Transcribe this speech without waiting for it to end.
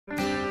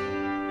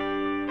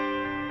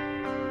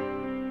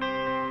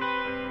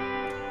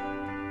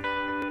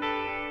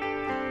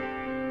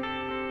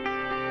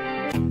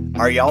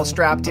Are you all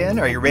strapped in?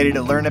 Are you ready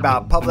to learn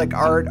about public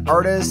art,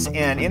 artists,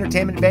 and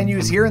entertainment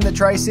venues here in the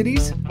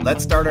Tri-Cities?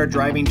 Let's start our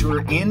driving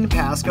tour in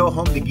Pasco,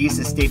 home to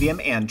Geisa Stadium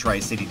and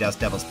Tri-City Dust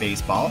Devils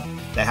baseball.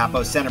 The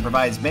Hapo Center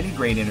provides many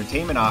great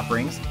entertainment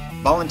offerings.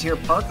 Volunteer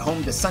Park,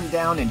 home to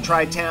Sundown and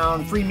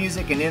Tri-Town, free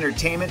music and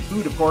entertainment,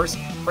 food of course.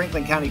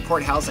 Franklin County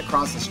Courthouse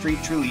across the street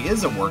truly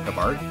is a work of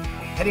art.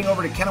 Heading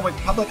over to Kennewick,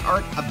 public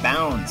art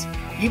abounds.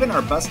 Even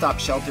our bus stop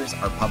shelters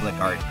are public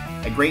art.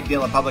 A great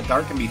deal of public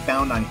art can be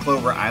found on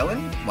Clover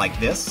Island, like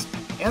this,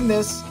 and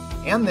this,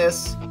 and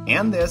this,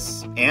 and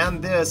this,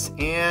 and this,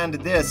 and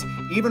this.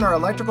 Even our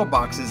electrical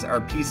boxes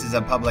are pieces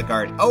of public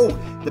art. Oh,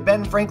 the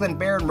Ben Franklin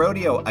Fair and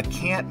Rodeo, a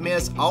can't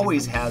miss,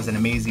 always has an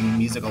amazing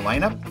musical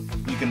lineup.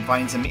 You can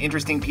find some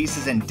interesting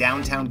pieces in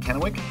downtown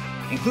Kennewick,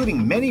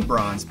 including many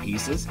bronze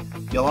pieces.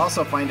 You'll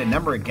also find a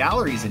number of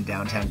galleries in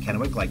downtown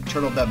Kennewick, like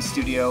Turtle Dove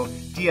Studio,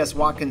 D.S.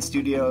 Watkins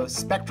Studio,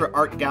 Spectra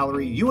Art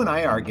Gallery,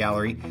 UNI Art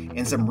Gallery,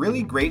 and some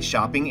really great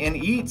shopping and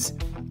eats.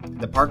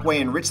 The Parkway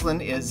in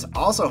Richland is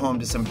also home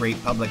to some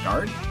great public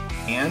art,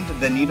 and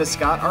the Neva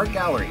Scott Art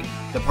Gallery.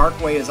 The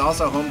Parkway is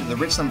also home to the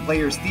Richland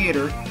Players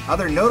Theater.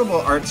 Other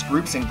notable arts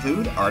groups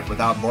include Art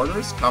Without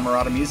Borders,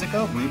 Camerata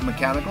Musica, Rude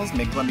Mechanicals,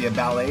 Mid-Columbia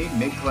Ballet,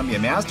 Mid-Columbia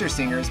Master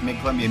Singers,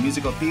 Mid-Columbia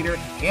Musical Theater,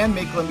 and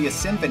Mid-Columbia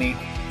Symphony.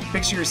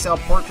 Picture Yourself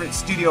Portrait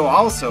Studio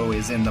also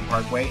is in the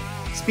Parkway.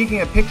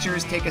 Speaking of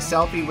pictures, take a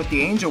selfie with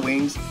the Angel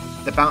Wings.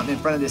 The fountain in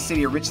front of the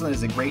city of Richland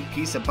is a great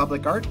piece of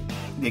public art.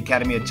 The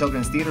Academy of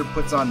Children's Theater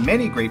puts on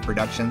many great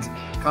productions.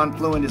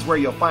 Confluent is where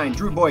you'll find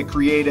Drew Boy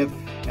Creative.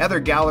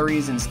 Other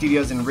galleries and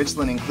studios in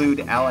Richland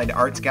include Allied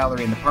Arts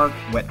Gallery in the Park,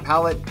 Wet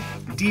Palette,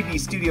 DV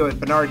Studio at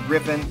Bernard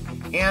Griffin,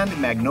 and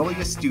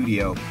Magnolia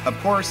Studio. Of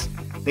course,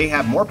 they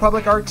have more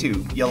public art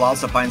too. You'll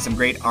also find some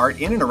great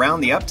art in and around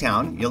the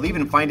Uptown. You'll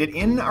even find it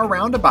in our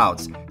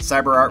roundabouts.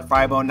 Cyber Art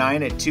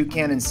 509 at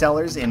Toucan and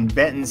Cellars in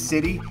Benton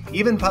City.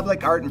 Even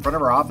public art in front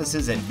of our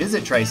offices at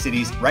Visit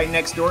Tri-Cities. Right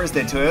next door is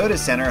the Toyota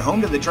Center,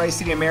 home to the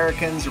Tri-City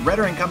Americans,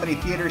 Redder and Company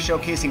Theater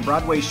showcasing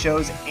Broadway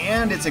shows,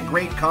 and it's a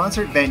great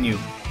concert venue.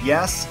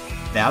 Yes,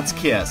 that's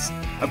KISS.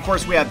 Of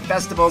course, we have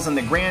festivals, and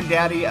the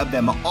granddaddy of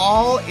them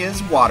all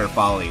is Water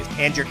Follies.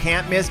 And your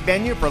can't-miss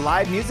venue for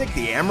live music,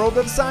 the Emerald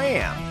of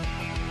Siam.